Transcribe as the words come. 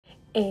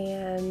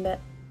and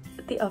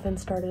the oven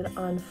started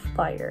on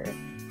fire.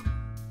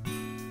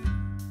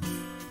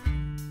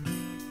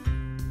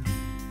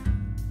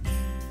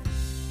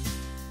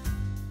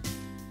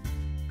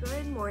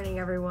 Good morning,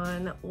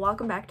 everyone.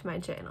 Welcome back to my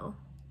channel.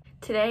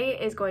 Today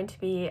is going to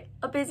be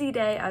a busy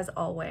day as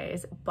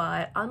always,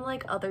 but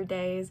unlike other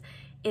days,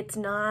 it's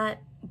not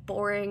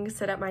boring,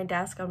 sit at my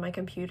desk on my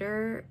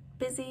computer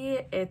busy.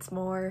 It's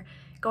more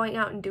going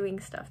out and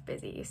doing stuff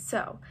busy.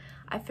 So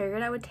I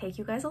figured I would take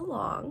you guys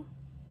along.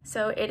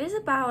 So it is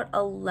about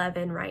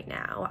 11 right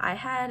now. I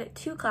had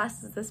 2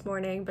 classes this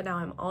morning, but now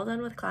I'm all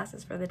done with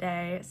classes for the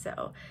day,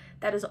 so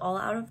that is all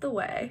out of the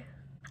way.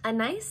 A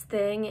nice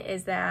thing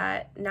is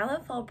that now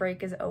that fall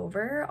break is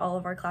over, all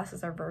of our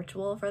classes are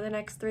virtual for the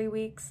next 3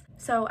 weeks.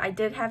 So I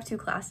did have 2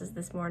 classes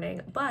this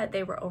morning, but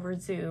they were over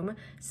Zoom,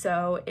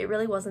 so it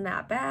really wasn't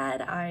that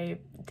bad. I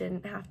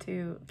didn't have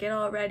to get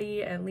all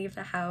ready and leave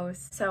the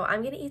house. So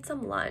I'm gonna eat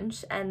some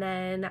lunch, and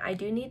then I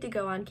do need to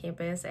go on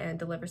campus and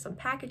deliver some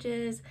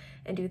packages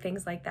and do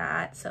things like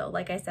that. So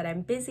like I said,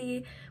 I'm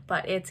busy,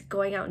 but it's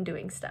going out and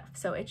doing stuff,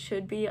 so it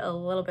should be a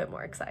little bit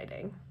more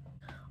exciting.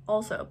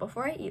 Also,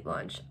 before I eat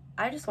lunch,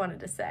 I just wanted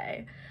to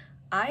say,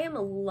 I am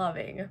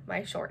loving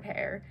my short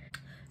hair.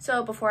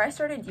 So before I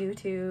started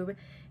YouTube,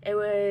 it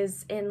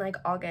was in like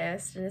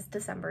August and it's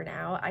December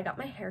now, I got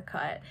my hair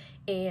cut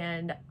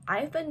and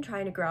I've been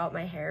trying to grow out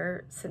my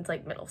hair since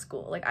like middle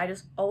school. Like I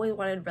just always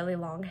wanted really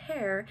long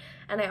hair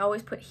and I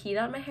always put heat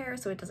on my hair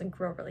so it doesn't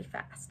grow really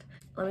fast.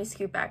 Let me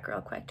scoot back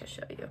real quick to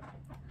show you.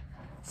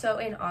 So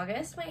in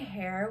August, my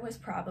hair was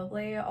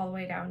probably all the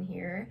way down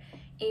here,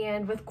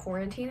 and with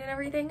quarantine and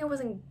everything, it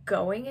wasn't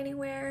going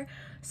anywhere,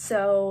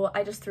 so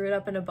I just threw it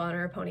up in a bun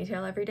or a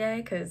ponytail every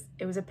day because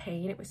it was a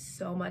pain. It was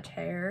so much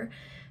hair.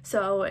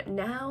 So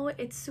now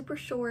it's super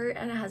short,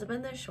 and it hasn't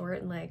been this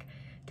short in like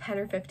 10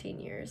 or 15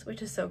 years,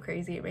 which is so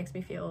crazy. It makes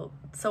me feel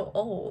so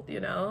old, you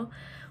know?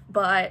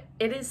 But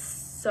it is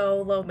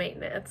so low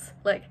maintenance.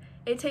 Like,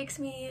 it takes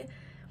me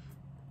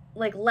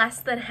like less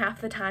than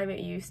half the time it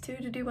used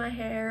to do my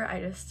hair.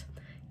 I just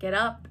get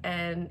up,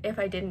 and if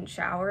I didn't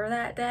shower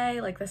that day,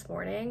 like this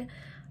morning,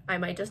 I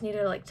might just need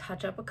to like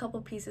touch up a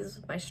couple pieces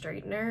with my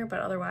straightener,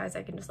 but otherwise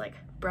I can just like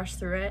brush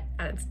through it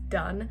and it's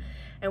done.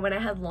 And when I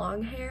had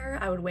long hair,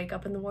 I would wake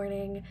up in the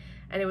morning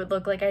and it would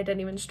look like I didn't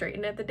even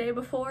straighten it the day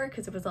before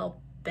because it was all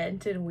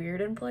bent and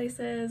weird in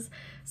places.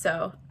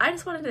 So I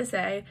just wanted to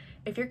say,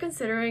 if you're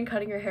considering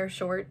cutting your hair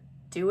short,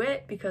 do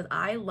it, because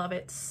I love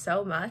it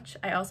so much.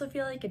 I also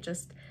feel like it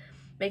just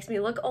makes me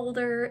look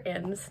older,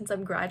 and since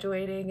I'm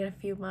graduating in a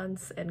few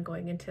months and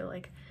going into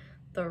like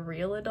the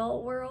real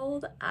adult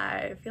world,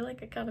 I feel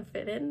like I kind of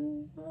fit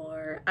in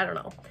more. I don't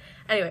know.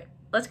 Anyway,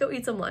 let's go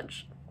eat some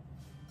lunch.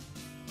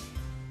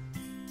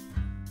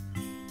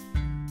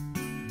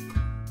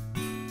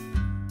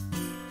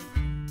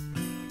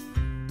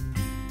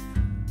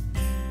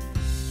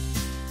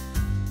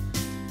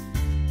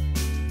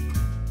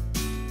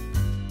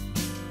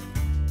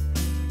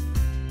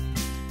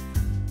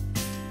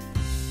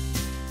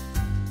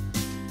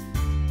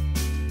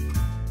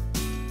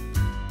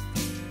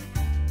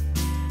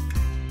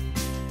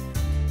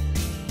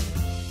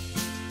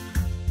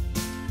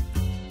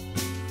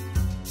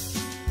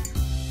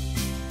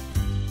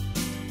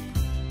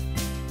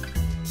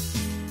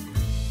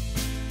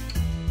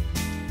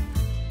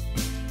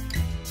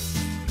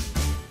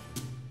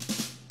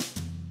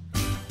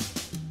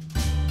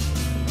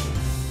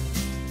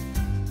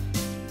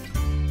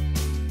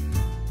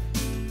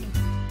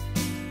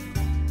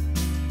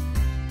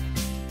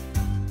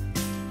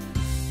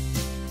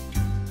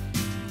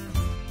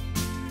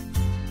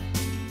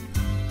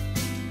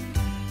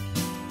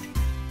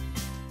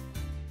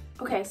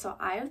 Okay, so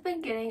I have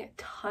been getting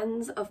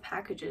tons of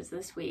packages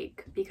this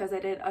week because I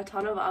did a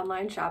ton of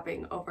online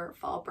shopping over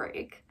fall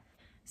break.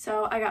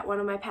 So I got one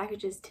of my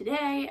packages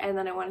today, and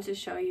then I wanted to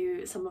show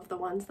you some of the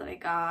ones that I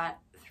got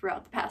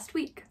throughout the past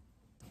week.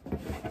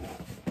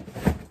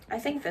 I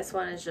think this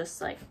one is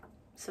just like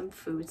some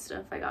food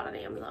stuff I got on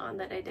Amazon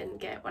that I didn't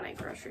get when I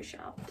grocery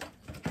shopped.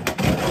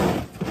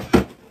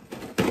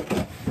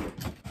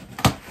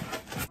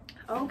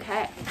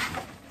 Okay,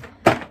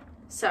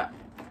 so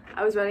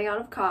I was running out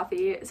of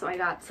coffee, so I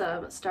got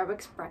some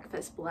Starbucks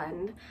breakfast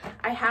blend.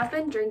 I have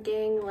been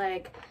drinking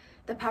like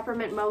the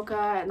peppermint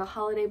mocha and the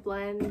holiday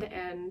blend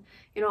and,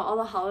 you know, all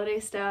the holiday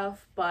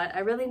stuff, but I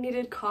really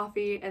needed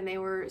coffee and they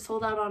were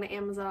sold out on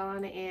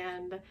Amazon,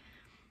 and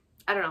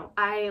I don't know,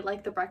 I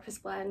like the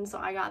breakfast blend, so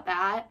I got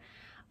that.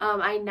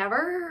 I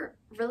never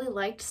really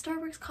liked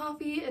Starbucks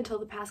coffee until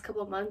the past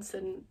couple of months,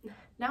 and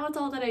now it's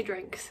all that I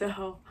drink,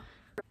 so.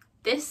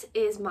 This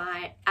is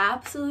my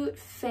absolute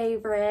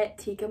favorite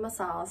tikka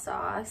masala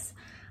sauce.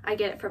 I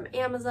get it from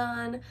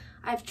Amazon.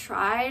 I've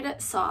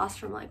tried sauce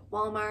from like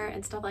Walmart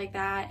and stuff like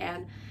that,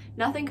 and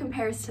nothing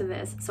compares to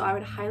this. So I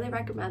would highly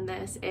recommend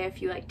this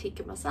if you like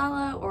tikka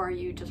masala or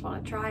you just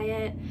want to try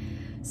it.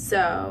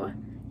 So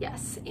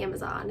yes,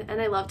 Amazon. And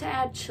I love to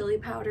add chili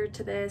powder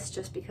to this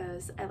just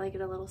because I like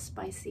it a little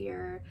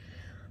spicier.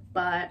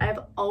 but I've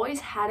always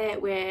had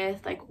it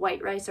with like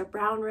white rice or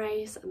brown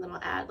rice, and then I'll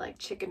add like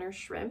chicken or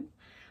shrimp.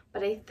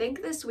 But I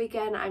think this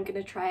weekend I'm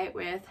gonna try it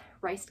with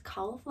riced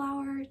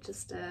cauliflower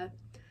just to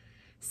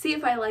see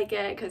if I like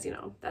it, because you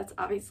know, that's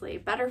obviously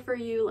better for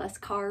you, less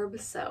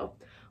carbs, so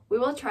we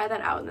will try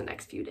that out in the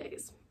next few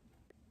days.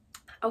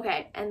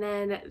 Okay, and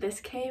then this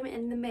came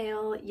in the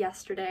mail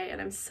yesterday and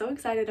I'm so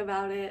excited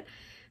about it.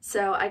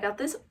 So I got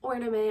this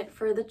ornament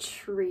for the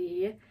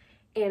tree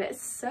and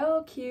it's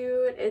so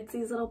cute. It's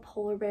these little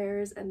polar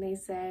bears and they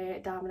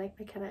say Dominic,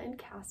 McKenna, and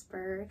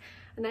Casper.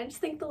 And I just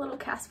think the little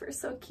Casper is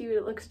so cute.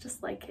 It looks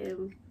just like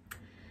him.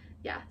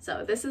 Yeah,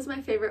 so this is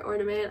my favorite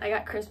ornament. I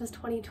got Christmas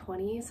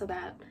 2020 so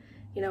that,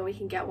 you know, we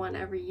can get one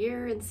every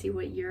year and see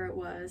what year it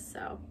was.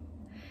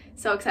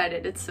 So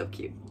excited. It's so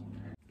cute.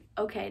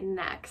 Okay,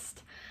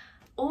 next.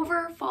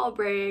 Over fall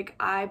break,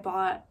 I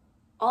bought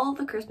all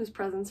the Christmas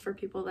presents for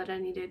people that I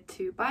needed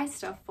to buy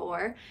stuff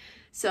for.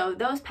 So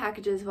those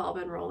packages have all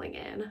been rolling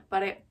in,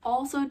 but I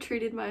also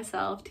treated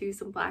myself to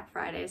some Black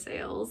Friday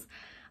sales.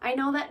 I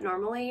know that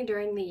normally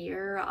during the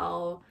year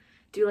I'll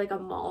do like a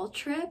mall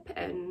trip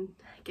and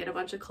get a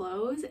bunch of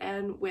clothes,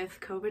 and with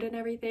COVID and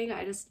everything,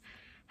 I just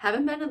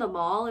haven't been to the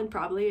mall in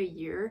probably a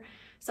year.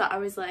 So I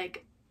was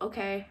like,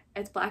 okay,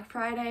 it's Black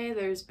Friday,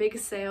 there's big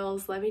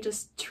sales, let me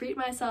just treat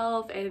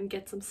myself and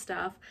get some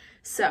stuff.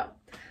 So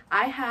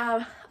I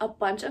have a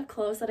bunch of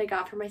clothes that I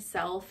got for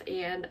myself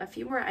and a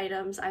few more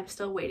items I'm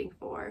still waiting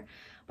for.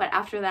 But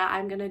after that,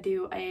 I'm gonna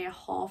do a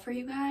haul for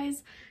you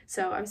guys.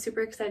 So I'm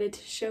super excited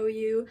to show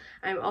you.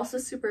 I'm also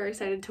super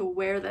excited to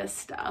wear this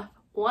stuff.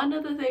 One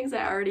of the things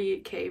I already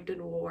caved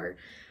and wore,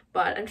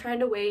 but I'm trying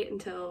to wait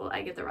until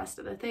I get the rest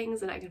of the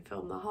things and I can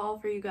film the haul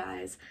for you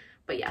guys.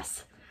 But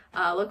yes,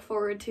 look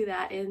forward to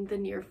that in the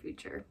near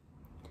future.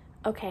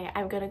 Okay,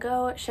 I'm gonna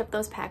go ship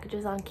those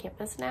packages on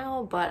campus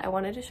now, but I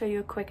wanted to show you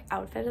a quick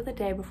outfit of the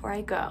day before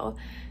I go.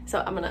 So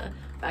I'm gonna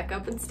back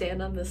up and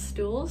stand on this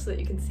stool so that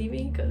you can see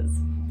me, because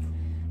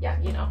yeah,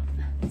 you know.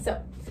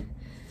 So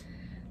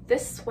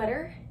this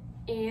sweater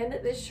and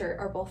this shirt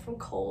are both from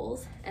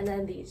Kohl's, and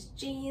then these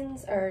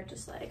jeans are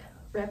just like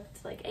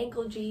ripped like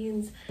ankle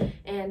jeans,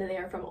 and they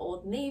are from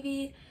Old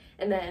Navy,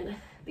 and then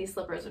these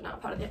slippers are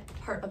not part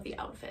of the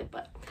outfit,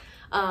 but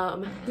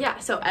yeah,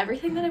 so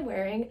everything that I'm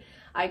wearing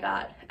I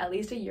got at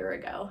least a year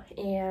ago,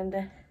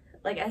 and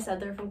like I said,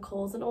 they're from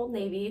Kohl's and Old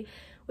Navy,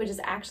 which is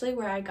actually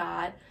where I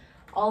got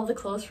all of the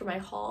clothes for my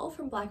haul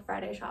from Black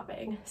Friday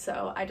shopping.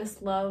 So I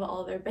just love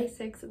all their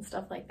basics and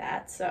stuff like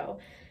that. So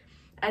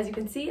as you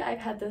can see, I've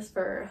had this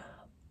for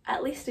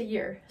at least a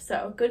year,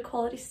 so good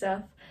quality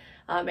stuff.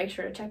 Make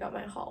sure to check out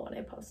my haul when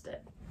I post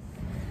it.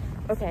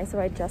 Okay,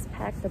 so I just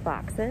packed the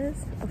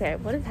boxes. Okay,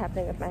 what is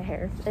happening with my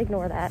hair?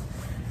 Ignore that.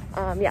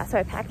 Yeah, so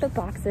I packed the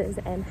boxes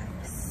and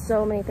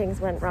so many things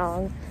went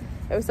wrong.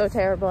 It was so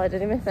terrible. I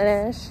didn't even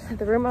finish.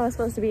 The room I was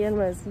supposed to be in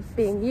was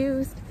being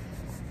used.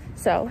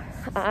 So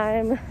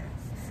I'm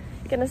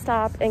gonna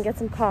stop and get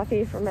some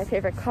coffee from my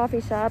favorite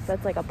coffee shop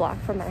that's like a block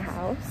from my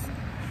house.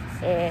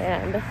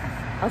 And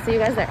I'll see you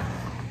guys there.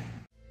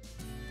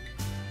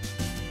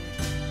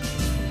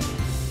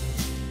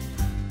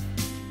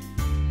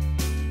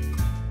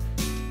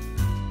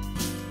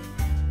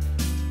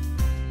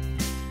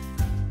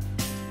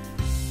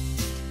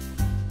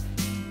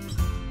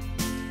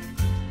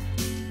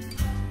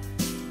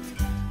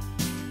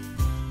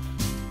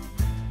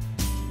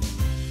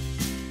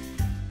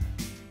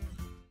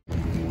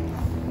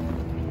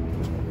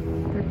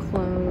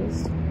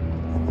 Closed.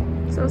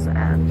 So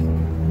sad.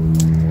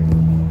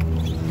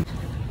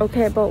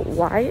 Okay, but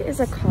why is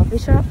a coffee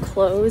shop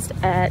closed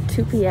at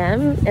 2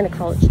 p.m. in a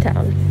college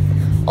town?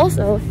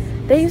 Also,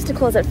 they used to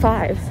close at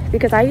 5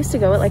 because I used to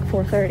go at like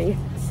 4:30.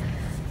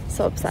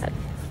 So upset.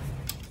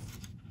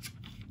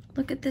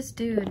 Look at this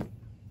dude.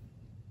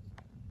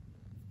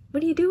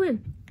 What are you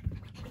doing?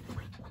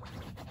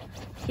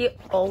 He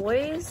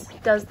always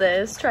does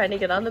this, trying to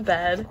get on the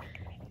bed.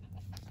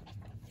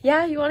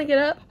 Yeah, you want to get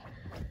up?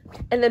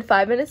 And then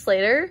 5 minutes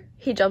later,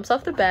 he jumps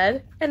off the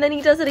bed, and then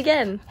he does it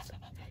again.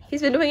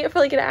 He's been doing it for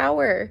like an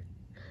hour.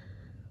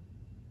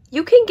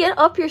 You can get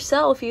up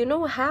yourself, you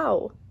know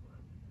how.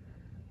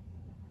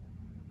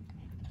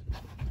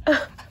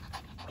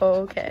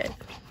 Okay.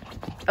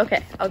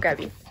 Okay, I'll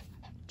grab you.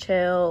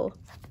 Chill.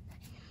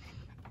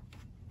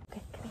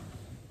 Okay, come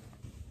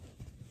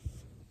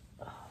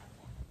here.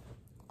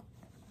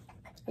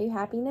 Are you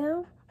happy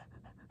now?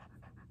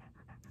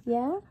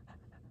 Yeah?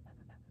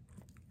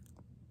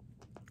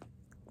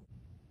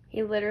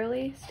 He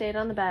literally stayed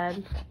on the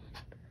bed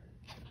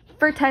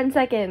for 10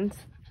 seconds.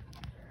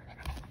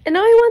 And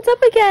now he wants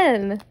up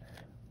again.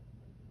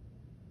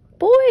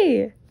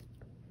 Boy.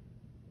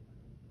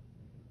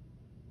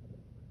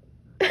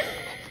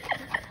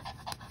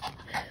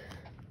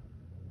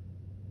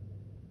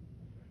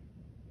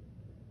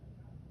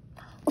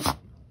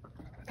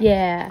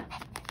 Yeah.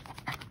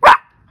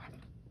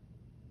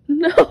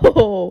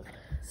 No.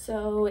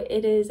 So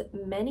it is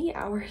many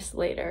hours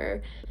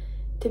later.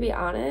 To be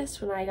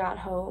honest, when I got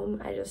home,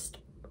 I just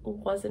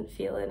wasn't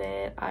feeling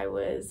it. I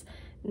was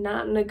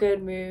not in a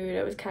good mood.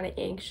 I was kind of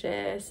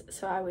anxious,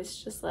 so I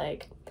was just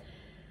like,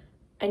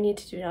 I need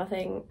to do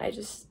nothing. I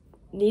just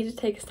need to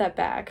take a step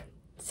back.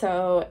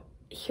 So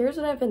here's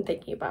what I've been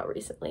thinking about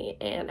recently,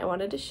 and I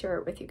wanted to share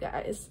it with you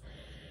guys.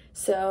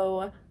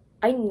 So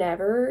I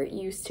never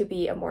used to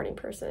be a morning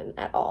person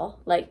at all.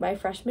 Like my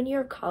freshman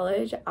year of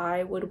college,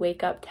 I would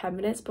wake up 10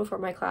 minutes before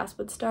my class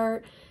would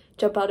start,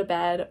 jump out of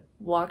bed,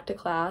 walk to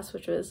class,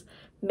 which was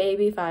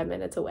maybe 5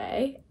 minutes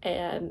away,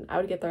 and I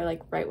would get there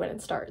like right when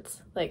it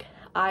starts. Like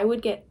I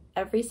would get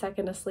every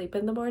second of sleep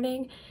in the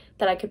morning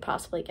that I could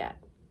possibly get.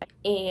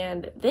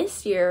 And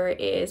this year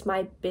is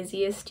my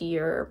busiest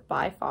year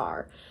by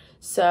far.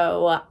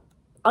 So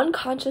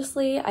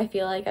unconsciously, I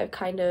feel like I've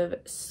kind of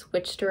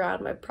switched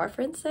around my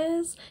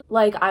preferences.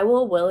 Like I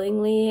will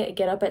willingly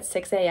get up at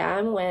 6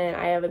 a.m. when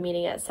I have a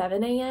meeting at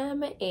 7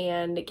 a.m.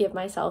 and give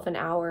myself an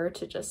hour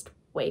to just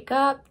wake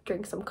up,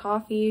 drink some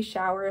coffee,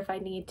 shower if I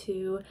need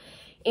to.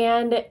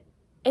 And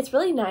it's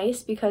really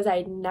nice because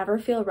I never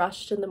feel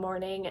rushed in the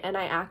morning, and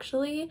I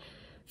actually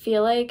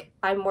feel like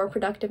I'm more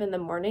productive in the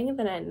morning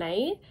than at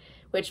night,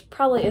 which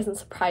probably isn't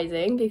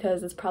surprising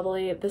because it's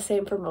probably the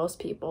same for most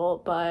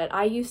people. But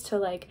I used to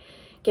like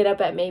get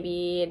up at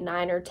maybe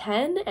 9 or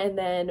 10 and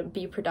then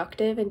be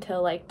productive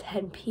until like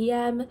 10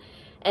 p.m.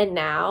 And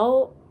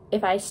now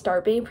if I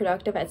start being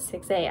productive at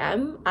 6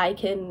 a.m., I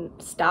can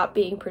stop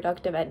being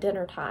productive at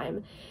dinner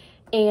time.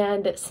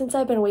 And since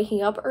I've been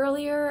waking up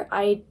earlier,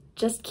 I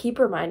just keep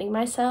reminding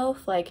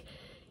myself, like,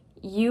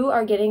 you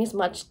are getting as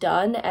much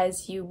done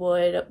as you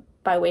would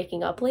by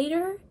waking up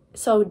later.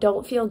 So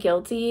don't feel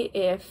guilty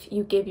if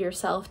you give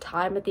yourself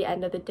time at the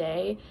end of the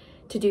day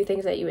to do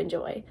things that you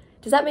enjoy.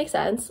 Does that make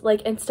sense?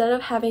 Like instead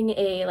of having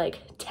a like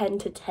 10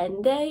 to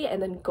 10 day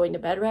and then going to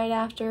bed right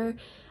after,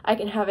 I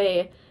can have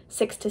a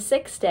 6 to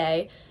 6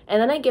 day,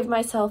 and then I give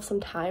myself some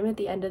time at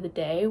the end of the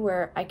day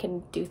where I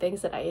can do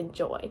things that I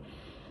enjoy.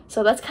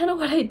 So that's kind of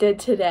what I did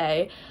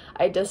today.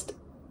 I just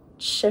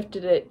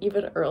shifted it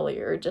even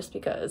earlier just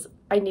because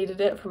I needed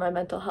it for my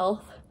mental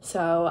health.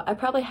 So I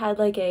probably had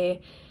like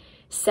a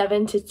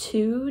 7 to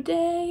 2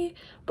 day,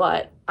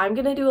 but I'm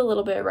gonna do a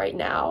little bit right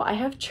now. I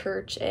have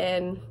church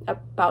in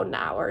about an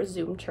hour,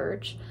 Zoom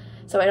church,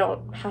 so I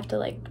don't have to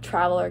like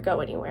travel or go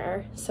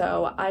anywhere.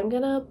 So I'm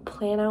gonna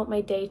plan out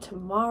my day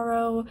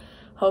tomorrow,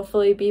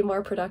 hopefully be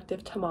more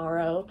productive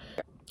tomorrow.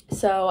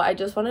 So I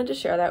just wanted to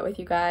share that with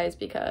you guys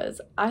because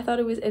I thought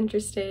it was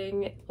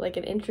interesting, like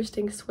an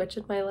interesting switch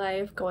in my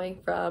life, going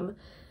from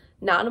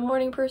not a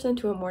morning person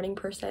to a morning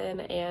person,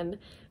 and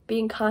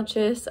being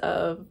conscious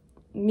of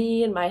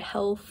me and my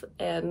health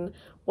and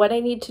what I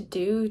need to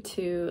do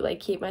to like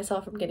keep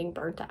myself from getting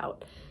burnt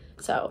out.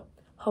 So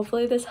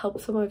hopefully this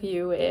helps some of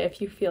you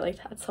if you feel like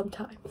that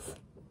sometimes.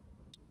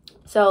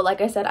 So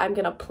like I said, I'm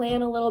gonna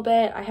plan a little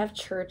bit. I have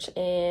church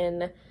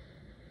in,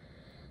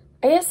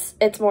 I guess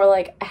it's more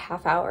like a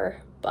half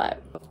hour,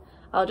 but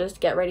I'll just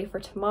get ready for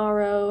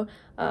tomorrow.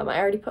 I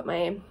already put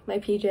my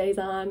PJs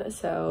on,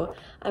 so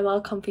I'm all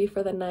comfy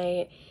for the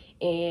night,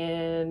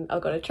 and I'll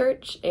go to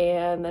church,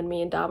 and then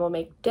me and Dom will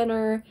make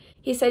dinner.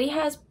 He said he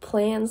has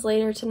plans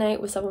later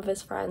tonight with some of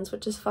his friends,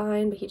 which is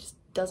fine, but he just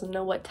doesn't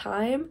know what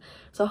time.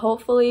 So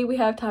hopefully we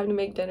have time to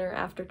make dinner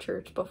after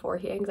church before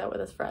he hangs out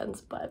with his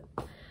friends, but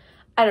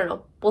I don't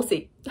know. We'll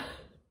see.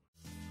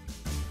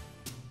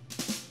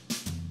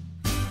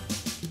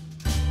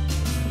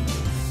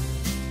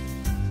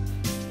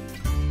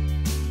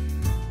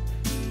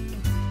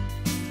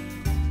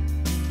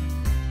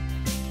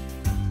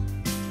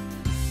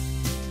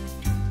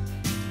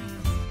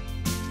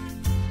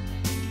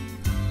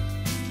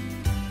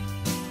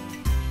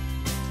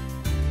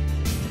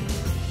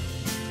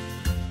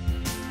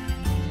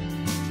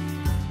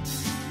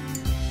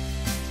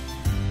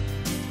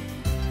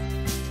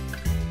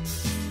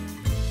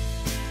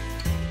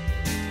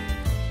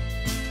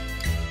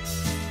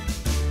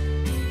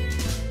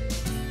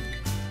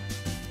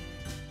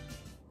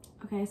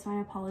 Okay, so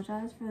I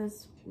apologize for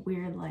this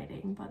weird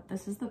lighting, but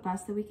this is the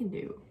best that we can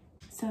do.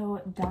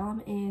 So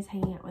Dom is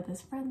hanging out with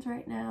his friends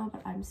right now,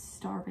 but I'm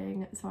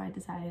starving, so I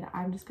decided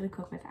I'm just gonna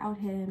cook without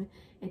him.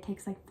 It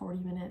takes like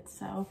 40 minutes,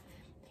 so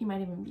he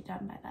might even be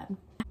done by then.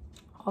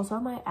 Also,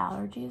 my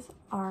allergies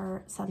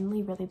are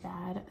suddenly really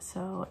bad,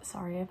 so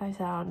sorry if I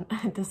sound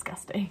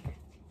disgusting.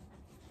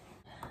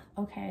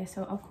 Okay,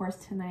 so of course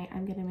tonight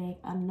I'm gonna make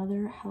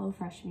another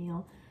HelloFresh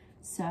meal.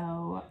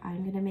 So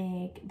I'm gonna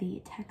make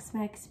the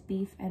Tex-Mex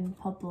beef and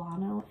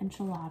poblano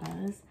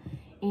enchiladas,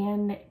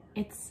 and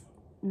it's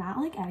not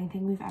like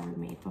anything we've ever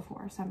made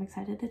before, so I'm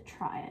excited to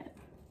try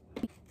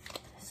it.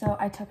 So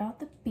I took out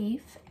the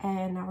beef,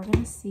 and now we're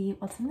gonna see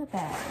what's in the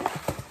bag.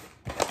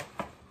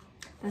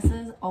 This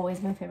is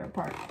always my favorite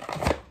part.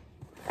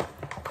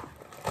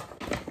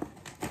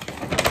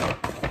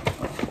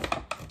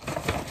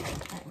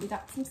 Alright, we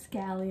got some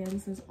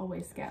scallions. There's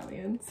always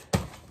scallions.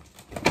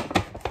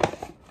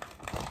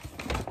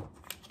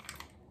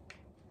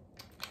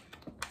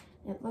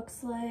 It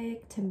looks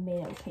like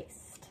tomato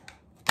paste.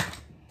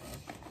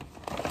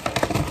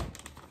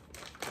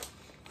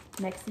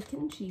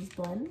 Mexican cheese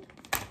blend.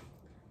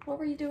 What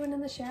were you doing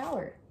in the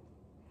shower?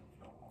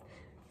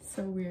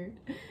 So weird.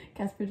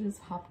 Casper just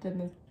hopped in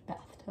the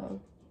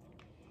bathtub.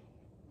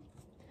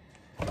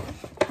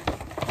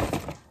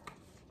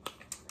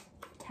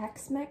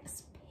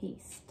 Tex-Mex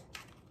paste.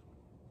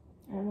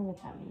 I don't know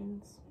what that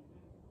means.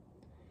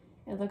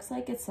 It looks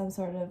like it's some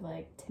sort of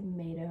like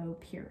tomato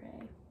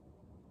puree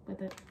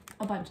with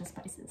a bunch of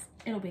spices.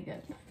 It'll be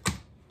good.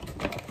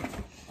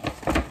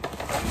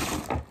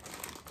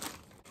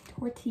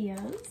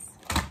 Tortillas.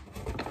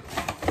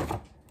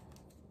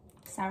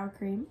 Sour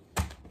cream.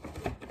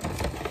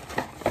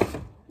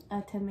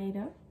 A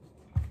tomato.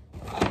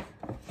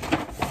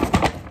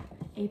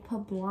 A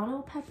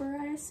poblano pepper,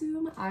 I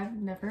assume. I've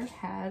never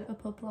had a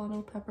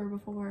poblano pepper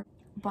before,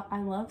 but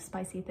I love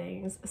spicy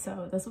things,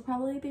 so this will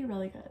probably be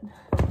really good.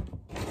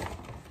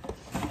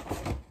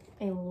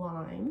 A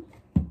lime.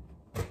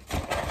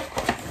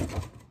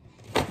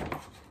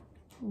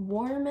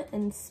 Warm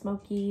and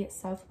smoky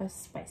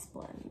Southwest spice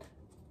blend.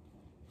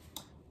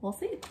 We'll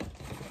see.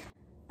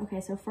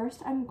 Okay, so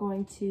first I'm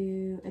going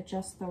to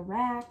adjust the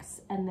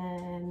racks and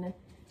then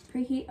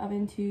preheat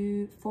oven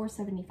to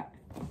 475.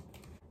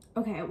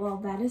 Okay, well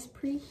that is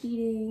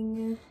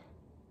preheating.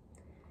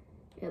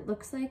 It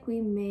looks like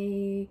we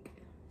make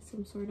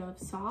some sort of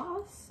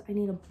sauce. I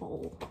need a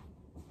bowl.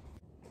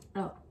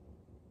 Oh,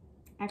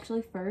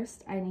 actually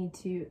first I need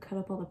to cut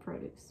up all the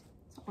produce.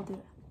 So I'll do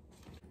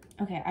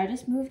that. Okay, I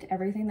just moved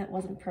everything that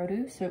wasn't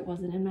produce so it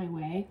wasn't in my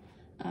way.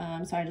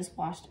 So I just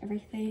washed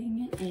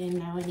everything and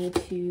now I need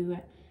to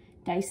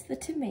dice the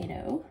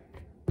tomato.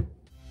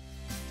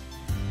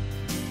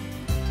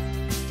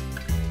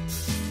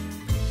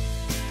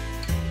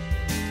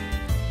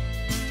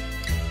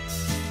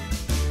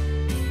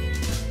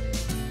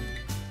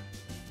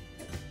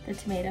 The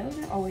tomatoes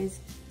are always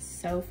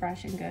so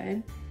fresh and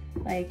good.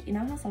 Like, you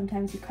know how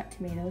sometimes you cut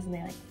tomatoes and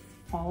they like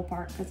fall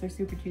apart because they're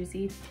super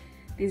juicy?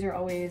 These are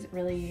always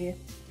really,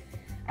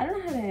 I don't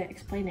know how to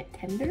explain it,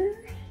 tender?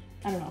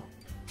 I don't know.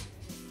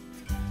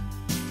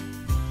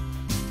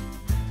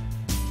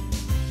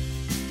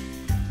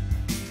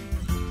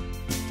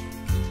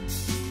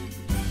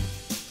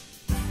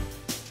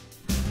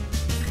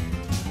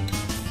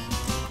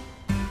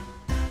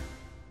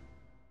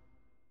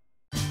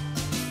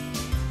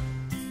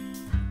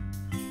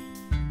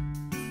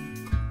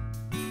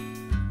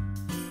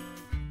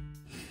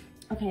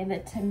 Okay, the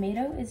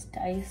tomato is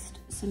diced,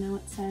 so now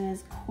it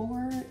says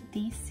core,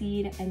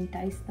 de-seed, and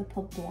dice the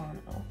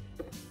poblano.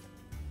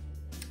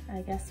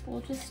 I guess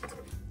we'll just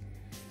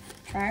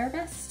try our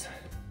best.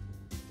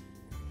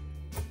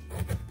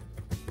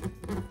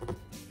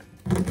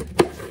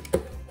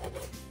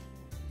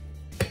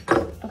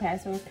 Okay,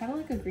 so it's kind of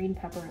like a green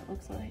pepper, it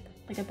looks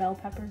like a bell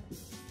pepper.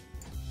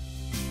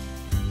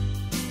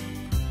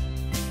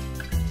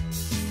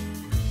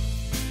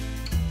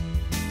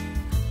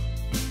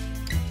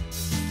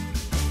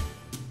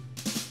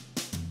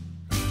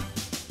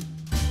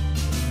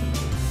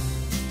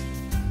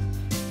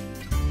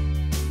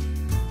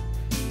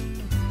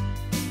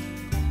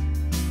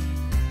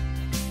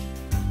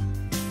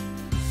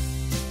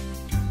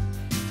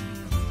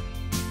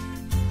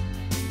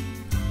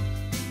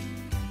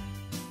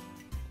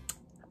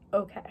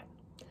 Okay,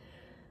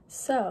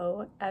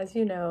 so as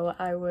you know,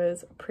 I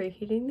was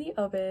preheating the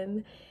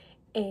oven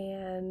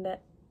and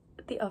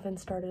the oven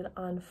started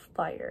on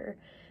fire.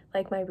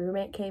 Like, my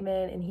roommate came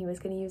in and he was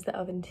gonna use the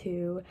oven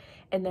too,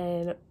 and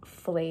then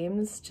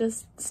flames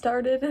just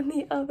started in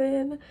the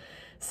oven.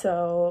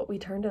 So we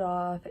turned it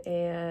off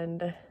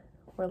and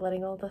we're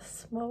letting all the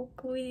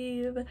smoke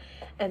leave,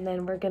 and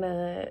then we're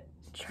gonna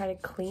try to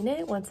clean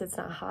it once it's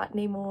not hot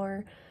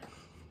anymore.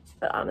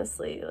 But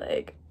honestly,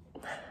 like,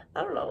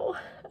 I don't know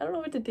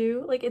what to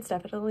do. Like, it's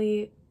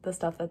definitely the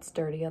stuff that's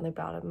dirty on the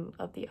bottom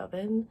of the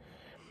oven,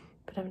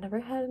 but I've never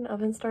had an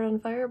oven start on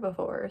fire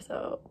before,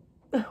 so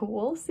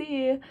we'll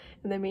see. In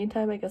the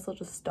meantime, I guess I'll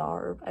just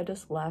starve. I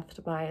just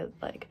left my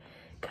like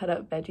cut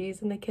up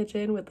veggies in the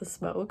kitchen with the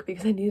smoke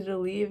because I needed to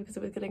leave because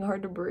it was getting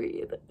hard to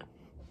breathe.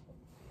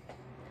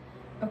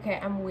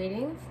 Okay, I'm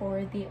waiting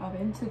for the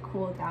oven to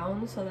cool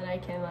down so that I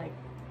can like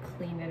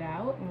clean it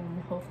out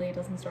and hopefully it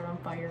doesn't start on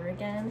fire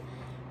again.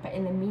 But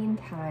in the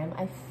meantime,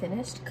 I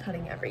finished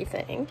cutting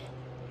everything.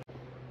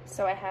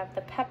 So I have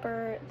the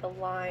pepper, the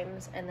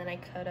limes, and then I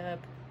cut up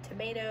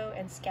tomato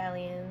and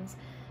scallions.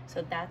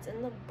 So that's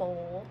in the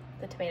bowl,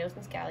 the tomatoes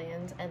and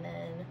scallions, and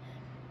then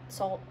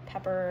salt,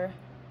 pepper,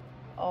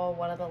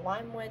 one of the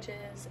lime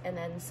wedges, and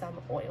then some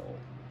oil.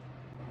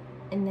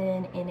 And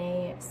then in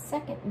a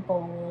second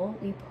bowl,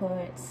 we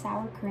put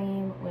sour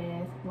cream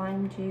with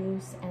lime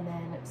juice and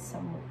then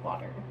some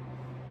water.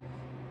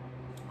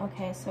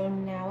 Okay, so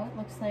now it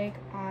looks like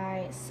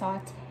I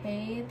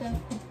saute the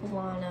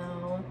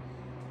poblano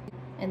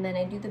and then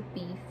I do the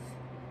beef.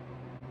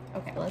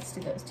 Okay, let's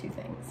do those two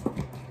things.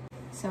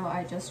 So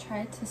I just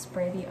tried to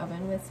spray the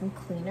oven with some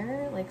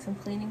cleaner, like some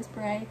cleaning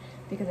spray,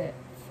 because it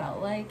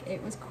felt like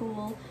it was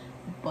cool,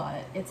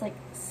 but it's like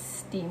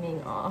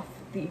steaming off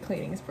the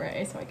cleaning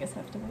spray, so I guess I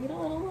have to wait a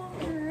little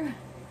longer.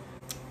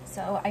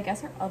 So I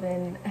guess our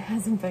oven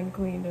hasn't been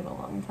cleaned in a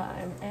long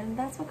time, and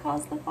that's what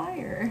caused the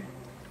fire.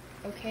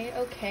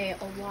 Okay,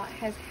 a lot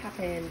has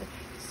happened.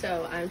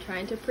 So I'm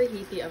trying to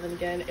preheat the oven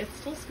again. It's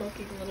still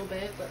smoking a little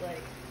bit, but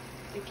like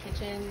the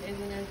kitchen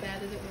isn't as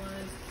bad as it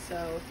was.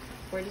 So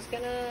we're just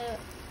gonna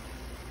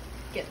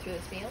get through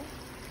this meal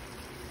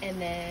and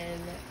then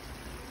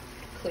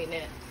clean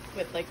it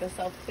with like the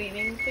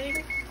self-cleaning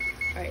thing.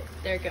 All right,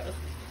 there it goes.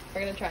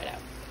 We're gonna try it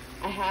out.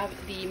 I have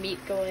the meat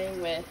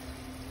going with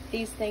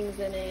these things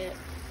in it.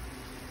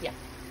 Yeah.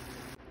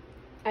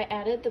 I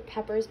added the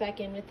peppers back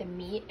in with the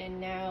meat,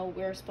 and now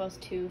we're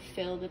supposed to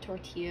fill the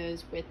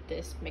tortillas with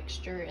this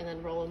mixture and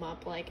then roll them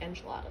up like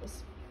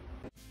enchiladas.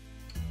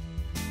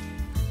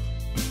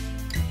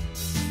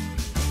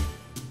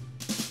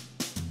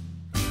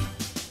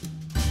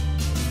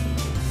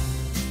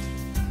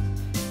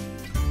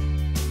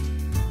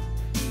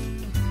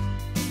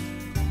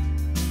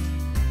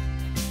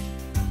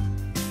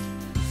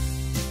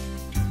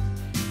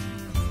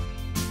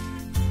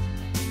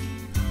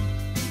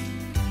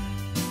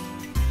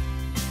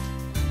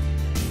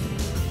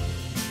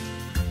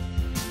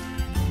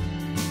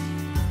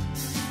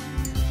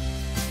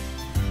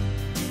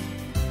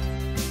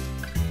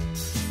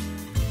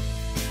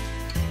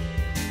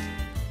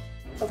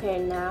 Okay,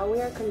 now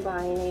we are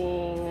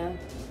combining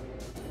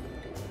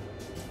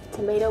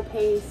tomato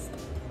paste,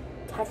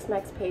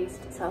 Tex-Mex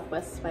paste,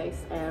 Southwest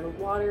spice, and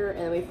water,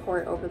 and then we pour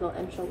it over the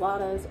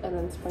enchiladas and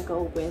then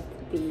sprinkle with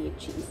the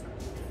cheese.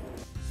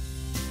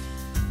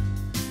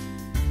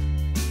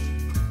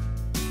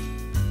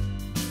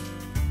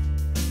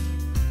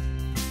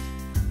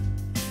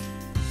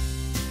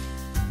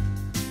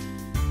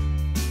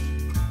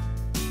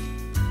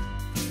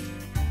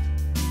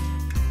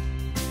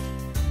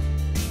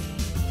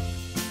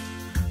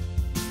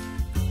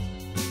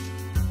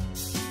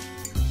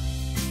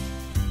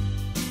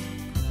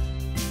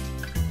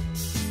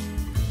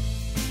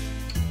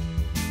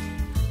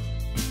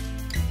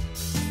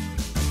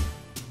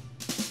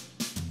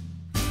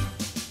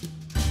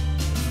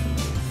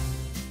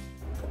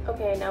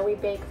 Okay, now we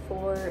bake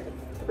for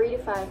 3 to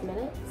 5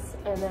 minutes,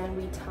 and then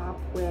we top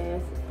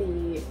with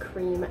the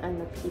cream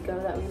and the pico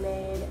that we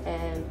made,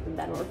 and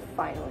then we're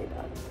finally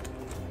done.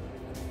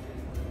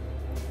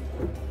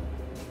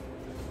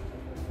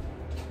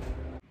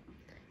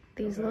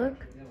 These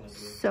look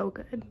so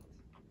good.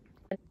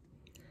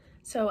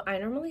 So I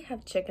normally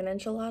have chicken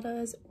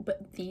enchiladas,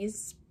 but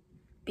these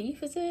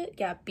beef, is it?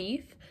 Yeah,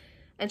 beef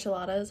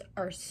enchiladas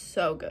are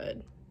so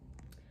good.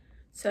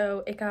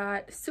 So it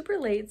got super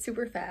late,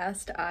 super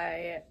fast.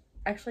 I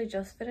actually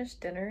just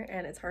finished dinner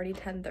and it's already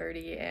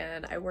 10:30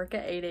 and I work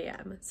at 8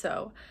 a.m.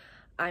 So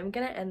I'm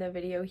gonna end the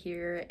video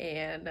here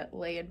and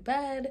lay in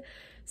bed.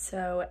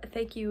 So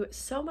thank you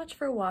so much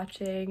for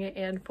watching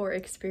and for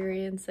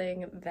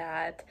experiencing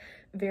that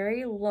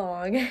very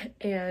long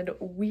and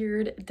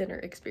weird dinner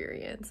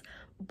experience,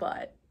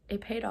 but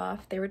it paid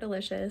off. They were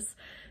delicious.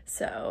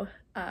 So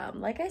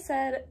like I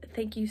said,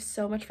 thank you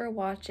so much for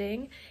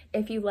watching.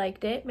 If you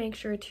liked it, make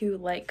sure to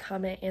like,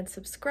 comment, and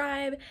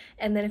subscribe.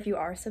 And then if you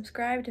are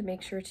subscribed,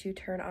 make sure to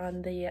turn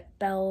on the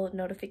bell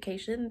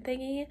notification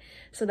thingy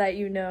so that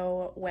you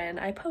know when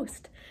I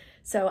post.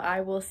 So I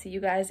will see you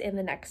guys in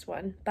the next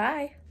one.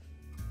 Bye!